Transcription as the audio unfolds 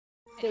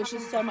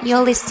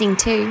You're listening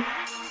to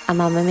a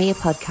Mamamia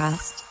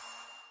podcast.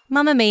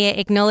 Mamamia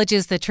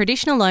acknowledges the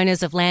traditional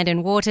owners of land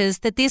and waters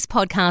that this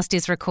podcast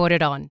is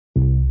recorded on.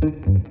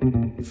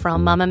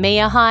 From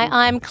Mamamia, hi,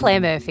 I'm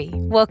Claire Murphy.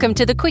 Welcome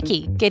to The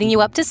Quickie, getting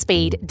you up to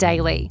speed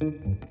daily.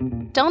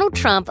 Donald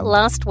Trump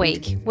last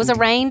week was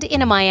arraigned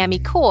in a Miami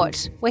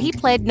court where he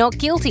pled not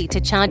guilty to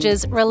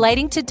charges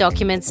relating to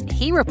documents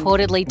he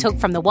reportedly took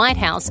from the White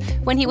House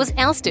when he was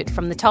ousted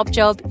from the top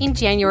job in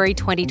January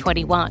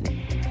 2021.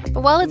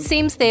 But while it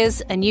seems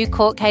there's a new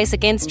court case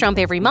against Trump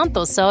every month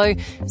or so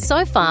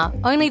far,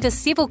 only the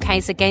civil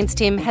case against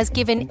him has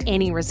given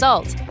any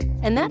result.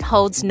 And that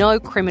holds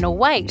no criminal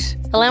weight,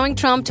 allowing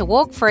Trump to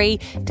walk free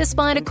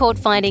despite a court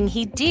finding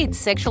he did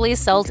sexually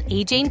assault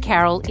E. Jean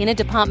Carroll in a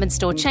department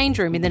store change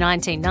room in the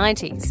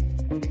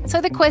 1990s. So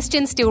the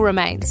question still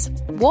remains,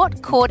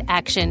 what court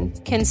action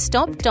can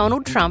stop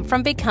Donald Trump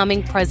from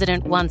becoming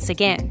president once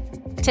again?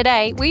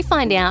 Today, we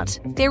find out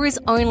there is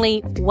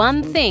only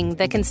one thing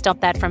that can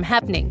stop that from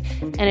happening,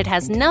 and it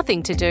has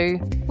nothing to do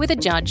with a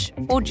judge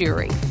or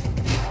jury.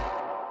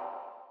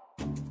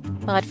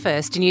 But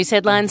first, news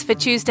headlines for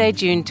Tuesday,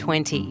 June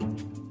 20.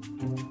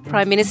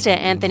 Prime Minister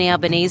Anthony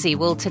Albanese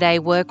will today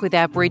work with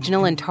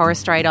Aboriginal and Torres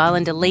Strait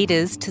Islander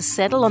leaders to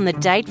settle on the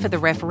date for the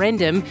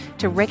referendum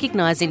to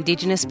recognise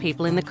Indigenous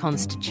people in the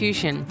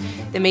Constitution.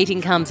 The meeting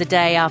comes a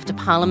day after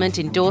Parliament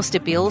endorsed a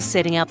bill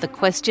setting out the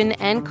question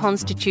and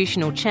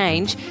constitutional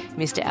change.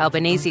 Mr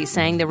Albanese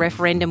saying the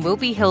referendum will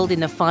be held in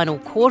the final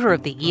quarter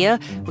of the year,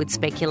 with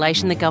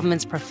speculation the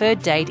government's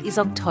preferred date is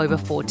October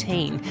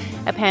 14.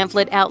 A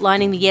pamphlet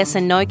outlining the yes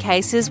and no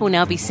cases will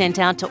now be sent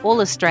out to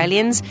all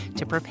Australians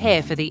to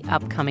prepare for the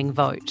upcoming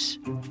vote.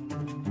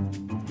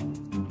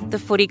 The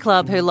footy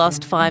club, who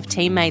lost 5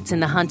 teammates in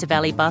the Hunter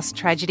Valley bus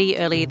tragedy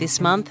earlier this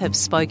month, have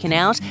spoken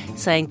out,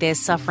 saying they're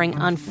suffering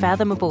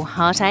unfathomable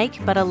heartache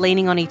but are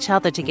leaning on each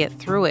other to get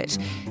through it.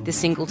 The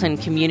Singleton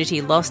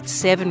community lost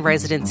 7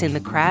 residents in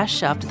the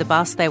crash after the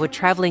bus they were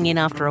travelling in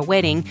after a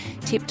wedding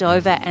tipped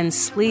over and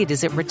slid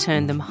as it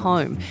returned them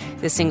home.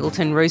 The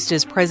Singleton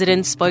Roosters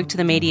president spoke to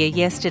the media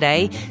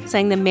yesterday,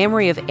 saying the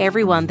memory of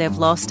everyone they've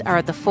lost are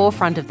at the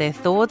forefront of their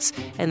thoughts,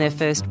 and their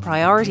first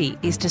priority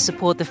is to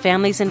support the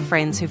families and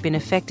friends who've been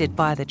affected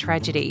by the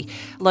tragedy.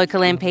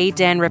 Local MP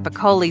Dan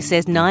Repicoli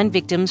says 9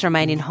 victims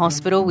remain in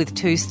hospital, with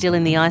 2 still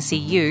in the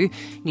ICU.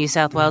 New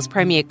South Wales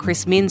Premier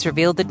Chris Minns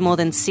revealed that more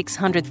than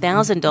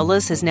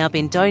 $600,000 has now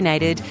been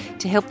donated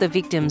to help the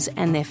victims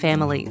and their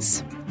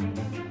families.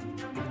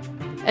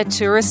 A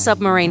tourist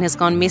submarine has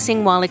gone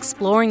missing while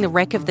exploring the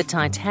wreck of the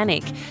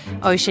Titanic.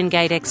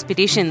 OceanGate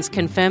Expeditions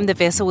confirmed the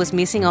vessel was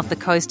missing off the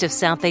coast of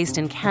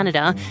southeastern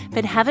Canada,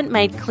 but haven't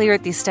made clear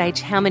at this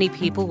stage how many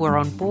people were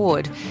on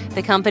board.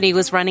 The company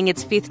was running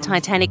its 5th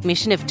Titanic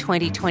mission of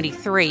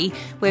 2023,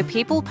 where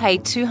people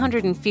paid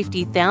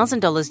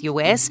 $250,000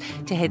 US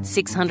to head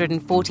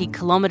 640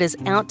 kilometres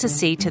out to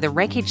sea to the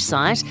wreckage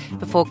site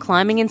before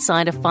climbing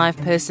inside a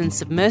 5-person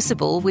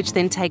submersible, which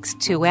then takes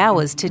 2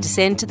 hours to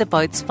descend to the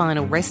boat's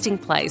final resting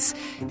place.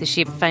 The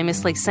ship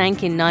famously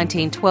sank in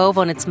 1912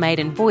 on its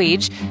maiden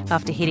voyage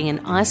after hitting an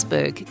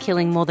iceberg,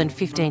 killing more than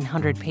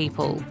 1,500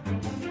 people.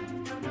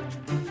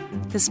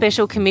 The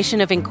Special Commission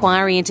of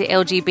Inquiry into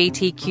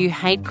LGBTQ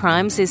hate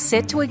crimes is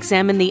set to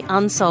examine the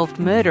unsolved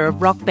murder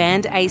of rock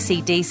band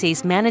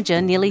AC/DC's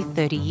manager nearly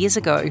 30 years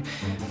ago.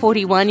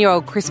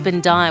 41-year-old Crispin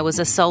Dye was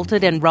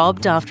assaulted and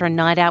robbed after a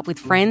night out with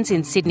friends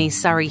in Sydney's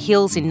Surrey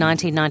Hills in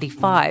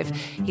 1995.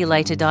 He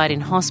later died in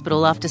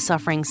hospital after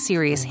suffering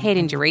serious head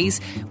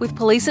injuries, with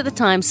police at the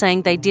time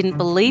saying they didn't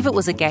believe it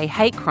was a gay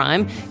hate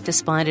crime,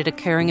 despite it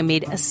occurring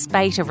amid a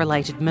spate of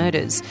related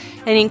murders.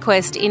 An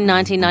inquest in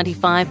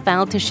 1995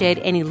 failed to shed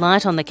any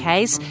light on the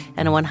case,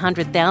 and a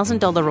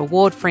 $100,000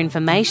 reward for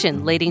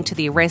information leading to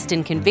the arrest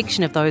and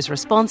conviction of those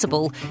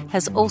responsible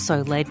has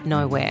also led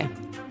nowhere.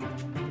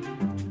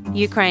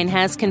 Ukraine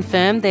has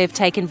confirmed they've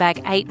taken back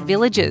 8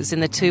 villages in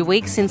the 2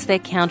 weeks since their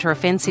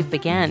counter-offensive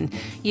began.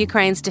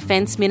 Ukraine's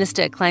defence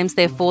minister claims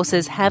their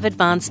forces have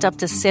advanced up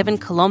to 7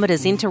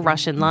 kilometres into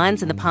Russian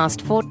lines in the past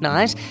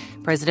fortnight.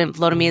 President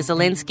Volodymyr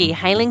Zelensky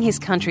hailing his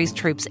country's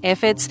troops'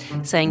 efforts,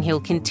 saying he'll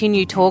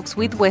continue talks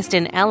with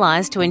Western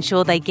allies to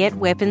ensure they get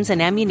weapons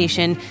and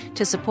ammunition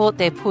to support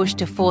their push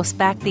to force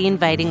back the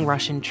invading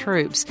Russian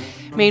troops.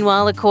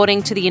 Meanwhile,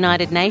 according to the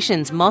United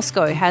Nations,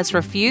 Moscow has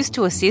refused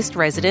to assist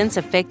residents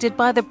affected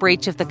by the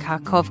breach of the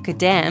Kakhovka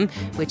Dam,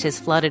 which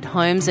has flooded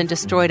homes and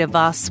destroyed a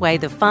vast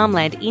swathe of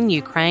farmland in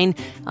Ukraine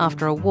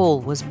after a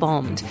wall was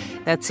bombed.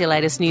 That's your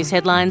latest news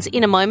headlines.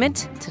 In a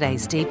moment,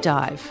 today's Deep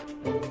Dive.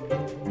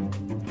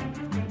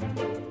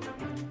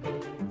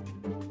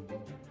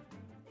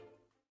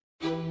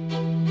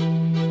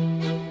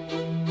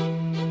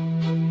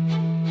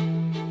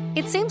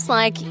 It seems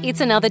like it's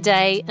another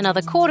day,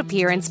 another court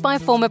appearance by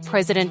former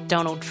President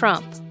Donald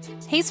Trump.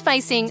 He's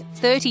facing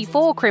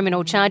 34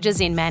 criminal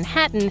charges in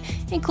Manhattan,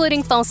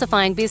 including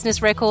falsifying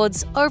business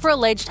records over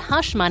alleged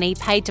hush money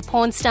paid to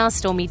porn star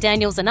Stormy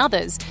Daniels and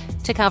others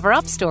to cover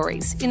up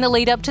stories in the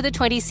lead-up to the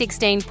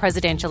 2016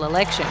 presidential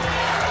election.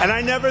 And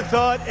I never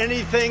thought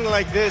anything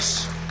like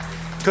this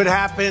could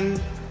happen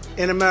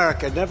in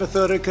America. Never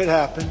thought it could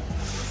happen.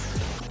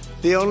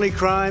 The only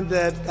crime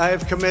that I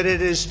have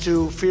committed is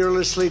to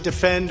fearlessly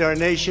defend our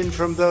nation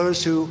from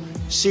those who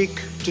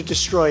seek to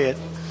destroy it.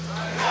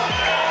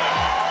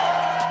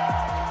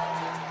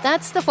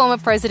 That's the former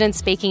president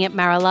speaking at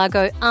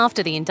Mar-a-Lago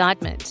after the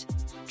indictment.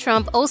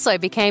 Trump also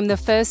became the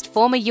first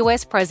former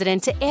US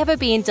president to ever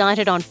be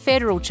indicted on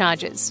federal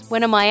charges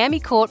when a Miami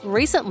court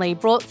recently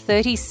brought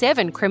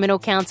 37 criminal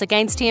counts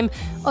against him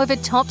over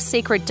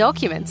top-secret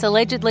documents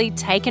allegedly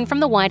taken from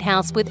the White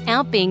House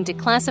without being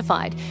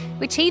declassified,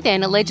 which he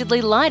then allegedly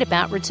lied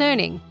about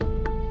returning.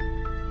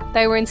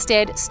 They were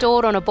instead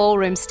stored on a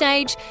ballroom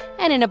stage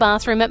and in a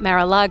bathroom at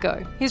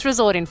Mar-a-Lago, his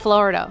resort in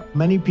Florida.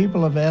 Many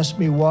people have asked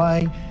me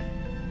why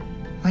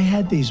I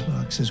had these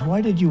boxes. Why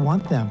did you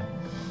want them?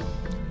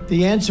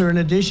 The answer, in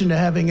addition to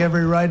having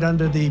every right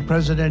under the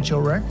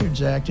Presidential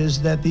Records Act,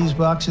 is that these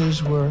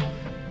boxes were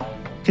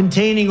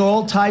containing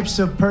all types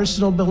of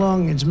personal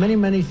belongings, many,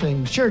 many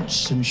things,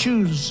 shirts and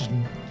shoes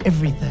and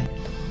everything.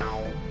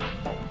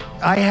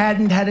 I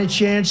hadn't had a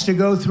chance to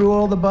go through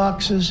all the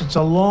boxes. It's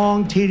a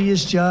long,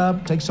 tedious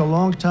job, takes a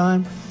long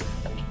time,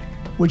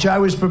 which I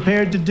was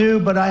prepared to do,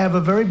 but I have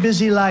a very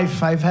busy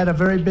life. I've had a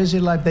very busy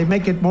life. They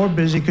make it more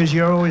busy because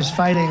you're always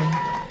fighting.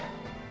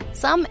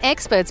 Some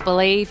experts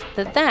believe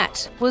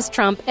that was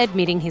Trump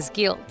admitting his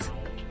guilt.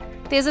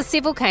 There's a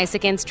civil case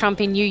against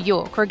Trump in New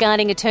York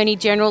regarding Attorney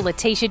General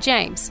Letitia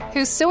James,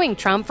 who's suing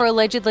Trump for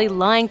allegedly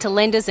lying to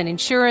lenders and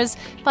insurers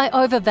by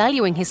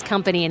overvaluing his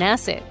company and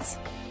assets.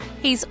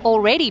 He's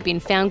already been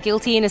found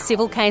guilty in a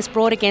civil case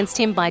brought against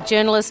him by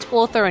journalist,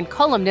 author and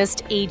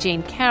columnist E.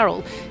 Jean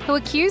Carroll, who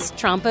accused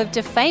Trump of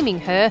defaming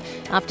her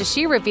after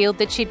she revealed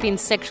that she'd been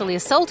sexually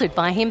assaulted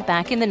by him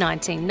back in the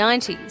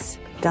 1990s.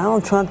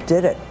 Donald Trump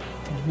did it.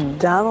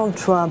 Donald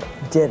Trump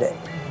did it.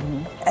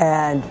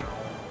 And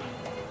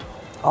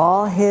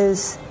all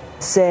his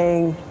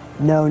saying,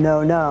 no,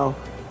 no, no,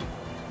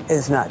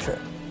 is not true.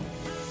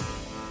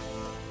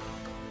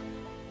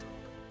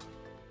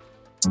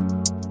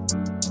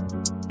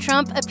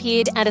 Trump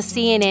appeared at a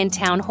CNN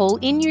town hall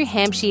in New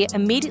Hampshire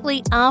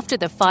immediately after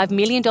the $5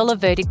 million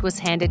verdict was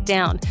handed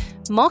down,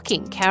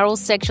 mocking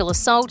Carroll's sexual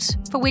assault,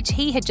 for which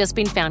he had just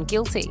been found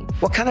guilty.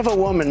 What kind of a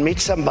woman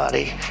meets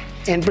somebody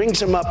and brings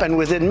them up, and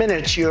within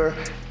minutes you're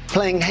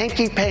playing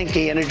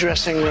hanky-panky in a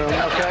dressing room,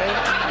 okay?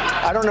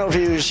 I don't know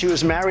if she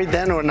was married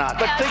then or not,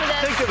 but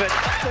think of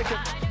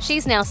it.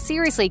 She's now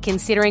seriously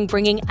considering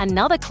bringing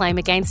another claim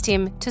against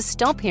him to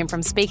stop him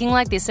from speaking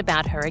like this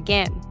about her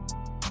again.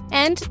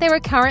 And there are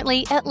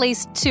currently at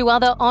least 2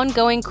 other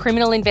ongoing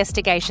criminal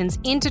investigations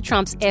into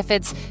Trump's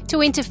efforts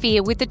to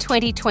interfere with the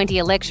 2020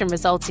 election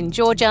results in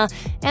Georgia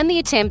and the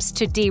attempts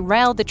to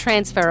derail the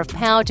transfer of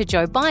power to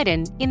Joe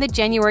Biden in the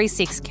January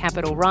 6th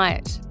Capitol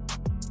riot.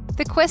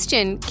 The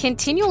question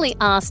continually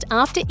asked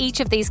after each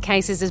of these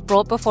cases is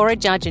brought before a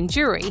judge and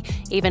jury,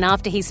 even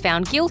after he's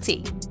found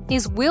guilty,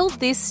 is will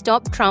this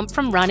stop Trump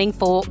from running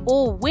for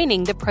or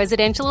winning the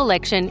presidential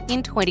election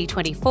in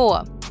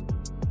 2024?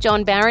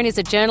 John Barron is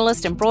a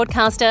journalist and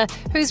broadcaster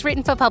who's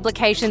written for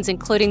publications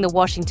including The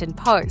Washington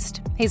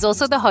Post. He's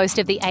also the host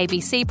of the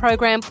ABC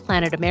program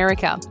Planet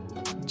America.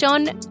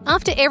 John,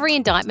 after every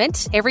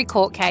indictment, every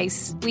court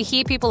case, we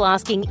hear people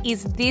asking,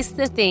 is this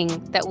the thing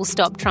that will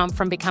stop Trump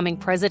from becoming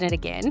president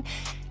again?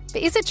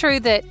 But is it true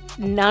that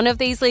none of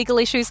these legal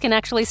issues can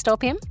actually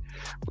stop him?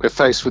 We're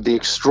faced with the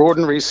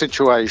extraordinary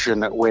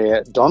situation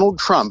where Donald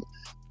Trump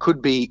could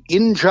be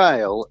in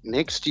jail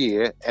next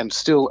year and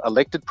still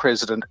elected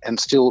president and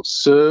still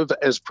serve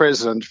as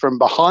president from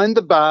behind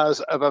the bars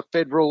of a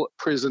federal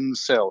prison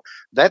cell.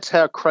 That's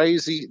how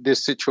crazy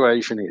this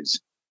situation is.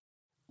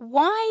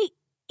 Why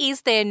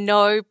is there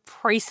no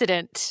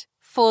precedent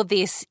for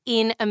this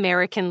in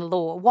American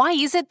law? Why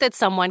is it that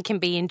someone can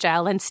be in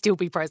jail and still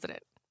be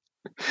president?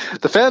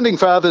 The founding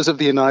fathers of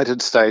the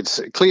United States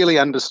clearly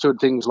understood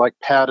things like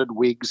powdered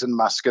wigs and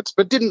muskets,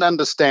 but didn't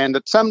understand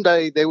that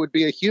someday there would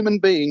be a human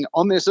being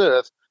on this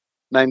earth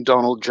named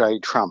Donald J.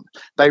 Trump.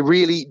 They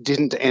really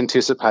didn't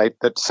anticipate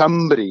that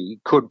somebody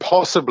could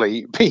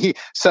possibly be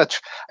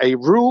such a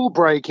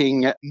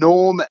rule-breaking,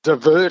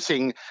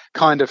 norm-diverting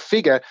kind of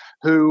figure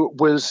who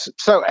was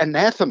so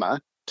anathema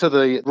to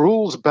the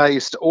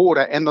rules-based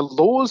order and the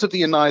laws of the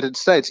United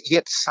States,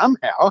 yet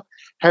somehow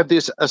have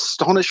this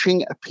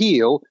astonishing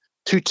appeal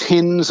to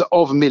tens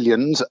of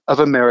millions of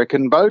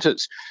American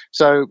voters.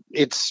 So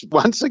it's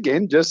once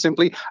again just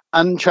simply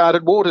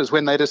uncharted waters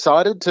when they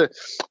decided to,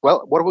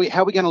 well,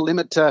 how are we going to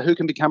limit who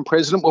can become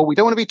president? Well, we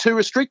don't want to be too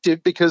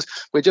restrictive because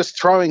we're just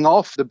throwing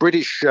off the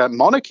British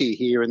monarchy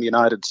here in the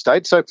United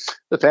States. So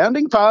the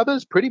founding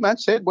fathers pretty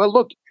much said, well,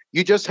 look,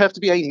 you just have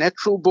to be a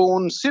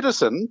natural-born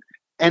citizen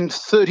and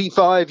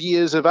 35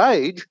 years of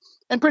age,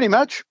 and pretty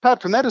much,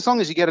 apart from that, as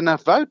long as you get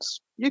enough votes,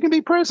 you can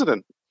be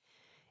president.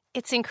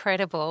 It's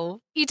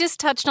incredible. You just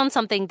touched on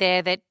something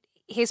there, that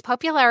his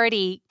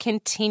popularity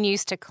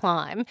continues to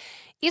climb.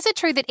 Is it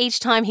true that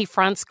each time he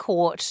fronts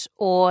court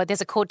or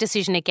there's a court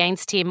decision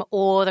against him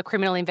or the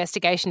criminal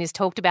investigation is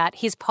talked about,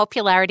 his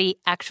popularity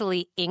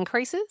actually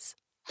increases?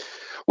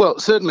 Well,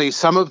 certainly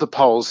some of the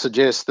polls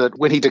suggest that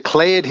when he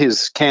declared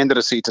his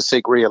candidacy to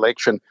seek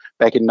re-election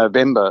back in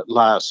November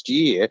last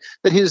year,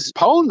 that his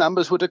poll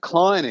numbers were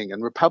declining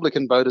and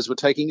Republican voters were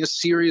taking a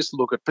serious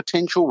look at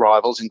potential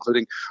rivals,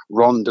 including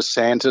Ron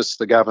DeSantis,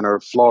 the governor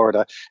of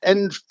Florida.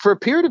 And for a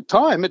period of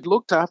time, it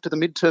looked after the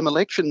midterm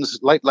elections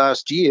late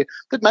last year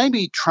that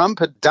maybe Trump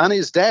had done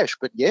his dash.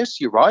 But yes,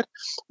 you're right,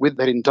 with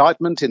that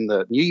indictment in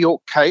the New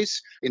York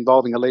case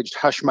involving alleged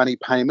hush money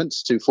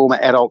payments to former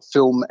adult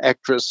film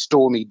actress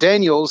Stormy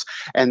Daniels,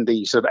 and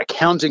the sort of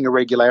accounting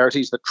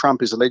irregularities that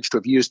Trump is alleged to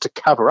have used to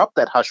cover up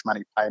that hush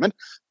money payment.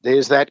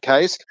 There's that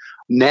case.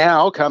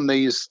 Now come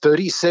these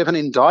 37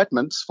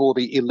 indictments for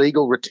the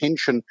illegal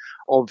retention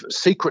of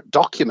secret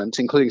documents,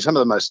 including some of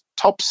the most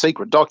top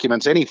secret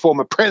documents any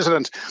former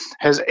president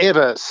has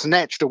ever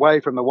snatched away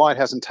from the White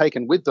House and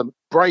taken with them,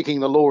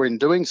 breaking the law in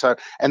doing so,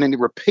 and then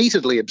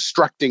repeatedly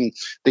obstructing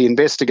the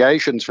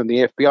investigations from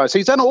the FBI. So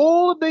he's done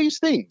all of these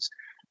things.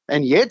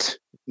 And yet,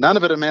 none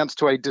of it amounts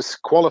to a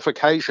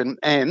disqualification.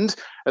 And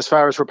as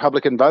far as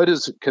Republican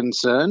voters are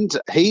concerned,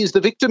 he's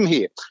the victim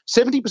here.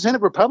 70%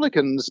 of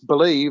Republicans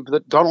believe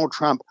that Donald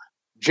Trump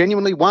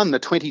genuinely won the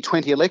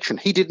 2020 election.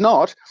 He did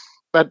not,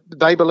 but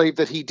they believe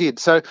that he did.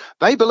 So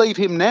they believe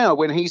him now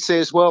when he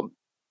says, well,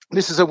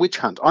 this is a witch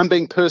hunt. I'm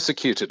being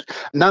persecuted.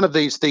 None of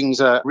these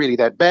things are really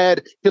that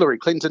bad. Hillary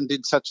Clinton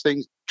did such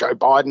things. Joe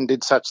Biden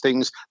did such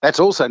things. That's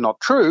also not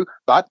true,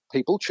 but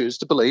people choose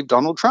to believe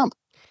Donald Trump.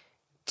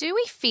 Do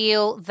we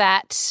feel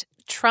that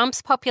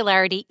Trump's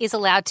popularity is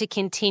allowed to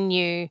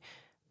continue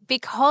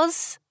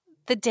because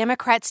the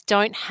Democrats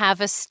don't have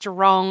a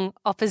strong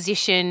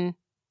opposition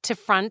to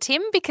front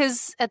him?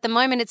 Because at the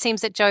moment it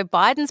seems that Joe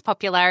Biden's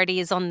popularity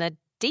is on the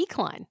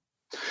decline.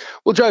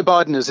 Well, Joe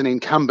Biden, as an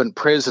incumbent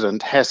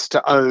president, has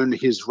to own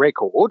his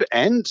record,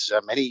 and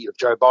many of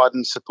Joe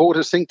Biden's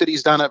supporters think that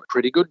he's done a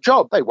pretty good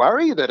job. They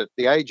worry that at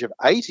the age of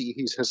 80,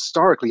 he's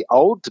historically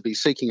old to be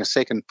seeking a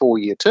second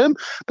four-year term,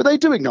 but they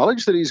do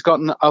acknowledge that he's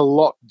gotten a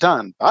lot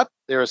done. But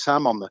there are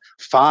some on the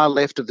far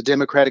left of the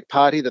Democratic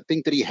Party that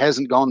think that he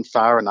hasn't gone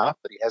far enough,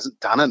 that he hasn't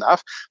done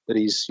enough, that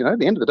he's, at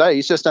the end of the day,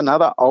 he's just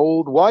another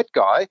old white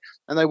guy,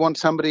 and they want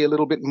somebody a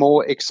little bit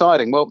more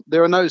exciting. Well,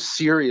 there are no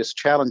serious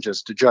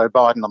challenges to Joe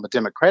Biden on the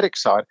Democratic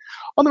side.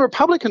 On the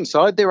Republican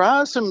side, there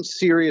are some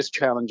serious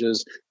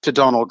challenges to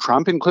Donald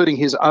Trump, including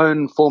his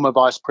own former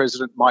Vice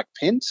President Mike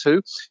Pence,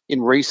 who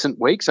in recent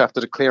weeks, after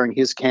declaring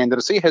his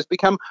candidacy, has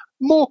become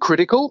more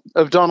critical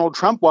of Donald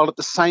Trump, while at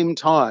the same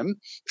time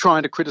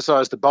trying to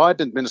criticise the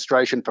Biden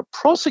administration for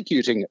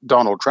prosecuting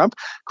Donald Trump.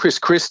 Chris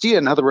Christie,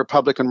 another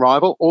Republican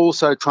rival,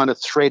 also trying to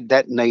thread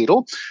that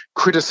needle,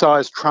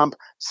 criticise Trump,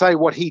 say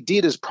what he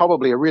did is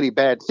probably a really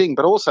bad thing,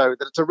 but also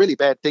that it's a really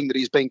bad thing that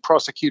he's being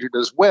prosecuted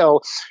as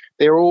well.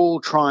 They're all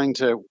trying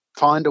to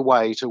find a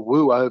way to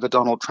woo over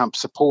Donald Trump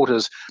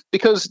supporters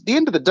because at the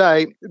end of the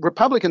day,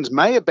 Republicans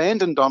may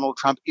abandon Donald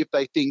Trump if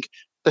they think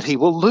that he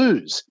will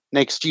lose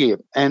next year.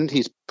 And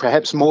he's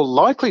perhaps more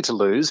likely to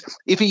lose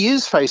if he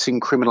is facing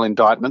criminal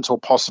indictments or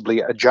possibly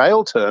a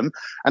jail term.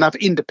 Enough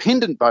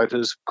independent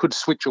voters could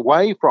switch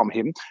away from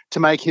him to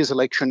make his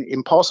election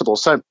impossible.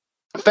 So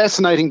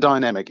fascinating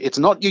dynamic. It's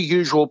not your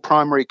usual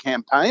primary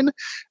campaign.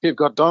 You've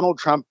got Donald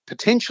Trump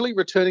potentially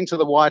returning to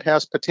the White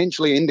House,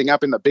 potentially ending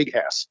up in the big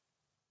house.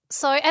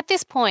 So at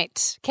this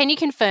point, can you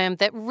confirm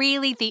that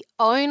really the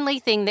only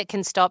thing that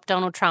can stop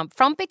Donald Trump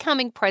from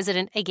becoming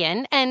president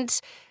again, and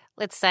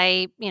let's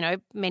say,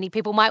 many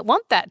people might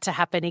want that to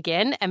happen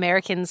again.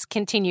 Americans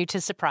continue to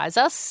surprise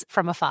us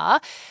from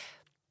afar.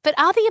 But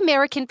are the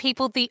American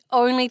people the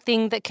only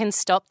thing that can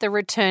stop the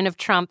return of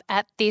Trump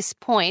at this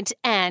point?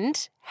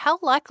 And how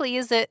likely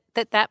is it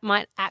that that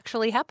might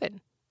actually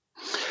happen?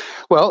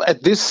 Well,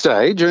 at this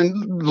stage,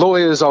 and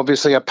lawyers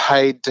obviously are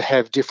paid to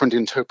have different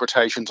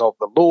interpretations of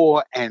the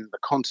law and the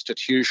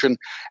Constitution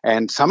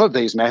and some of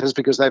these matters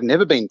because they've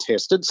never been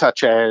tested,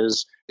 such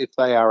as if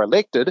they are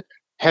elected,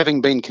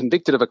 having been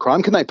convicted of a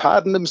crime, can they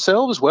pardon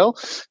themselves? Well,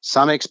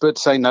 some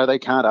experts say no, they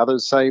can't.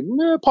 Others say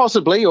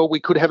possibly, or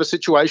we could have a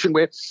situation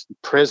where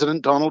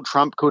President Donald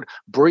Trump could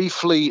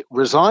briefly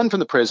resign from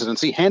the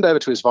presidency, hand over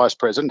to his vice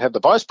president, have the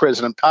vice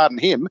president pardon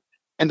him,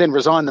 and then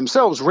resign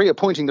themselves,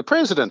 reappointing the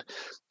president.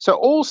 So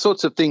all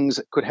sorts of things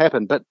could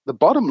happen. But the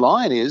bottom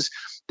line is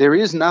there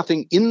is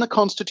nothing in the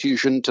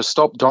Constitution to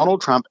stop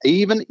Donald Trump,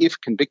 even if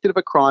convicted of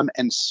a crime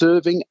and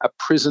serving a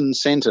prison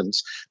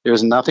sentence. There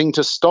is nothing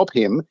to stop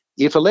him,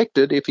 if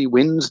elected, if he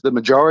wins the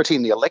majority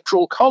in the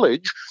Electoral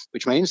College,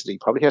 which means that he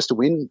probably has to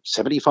win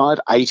 75,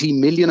 80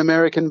 million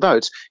American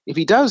votes. If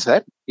he does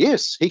that,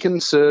 yes, he can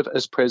serve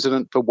as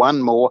president for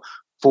one more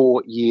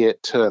 4-year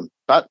term.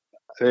 But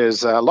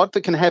there's a lot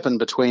that can happen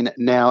between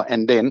now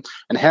and then,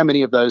 and how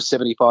many of those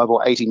 75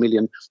 or 80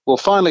 million will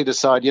finally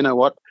decide, you know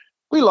what,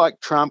 we like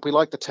Trump, we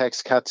like the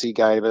tax cuts he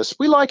gave us,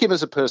 we like him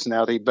as a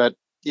personality, but,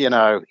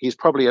 he's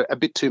probably a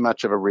bit too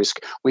much of a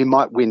risk. We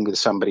might win with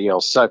somebody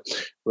else. So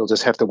we'll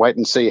just have to wait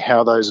and see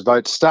how those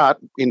votes start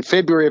in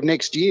February of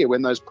next year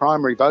when those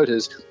primary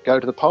voters go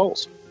to the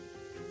polls.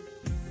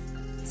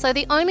 So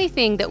the only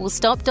thing that will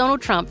stop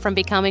Donald Trump from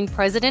becoming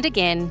president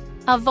again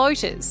are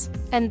voters,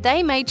 and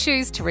they may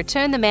choose to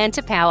return the man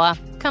to power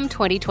come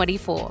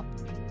 2024.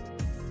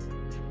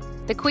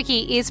 The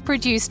Quickie is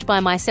produced by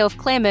myself,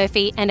 Claire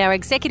Murphy, and our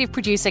executive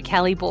producer,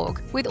 Callie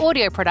Borg, with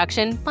audio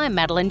production by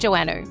Madeline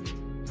Joannou.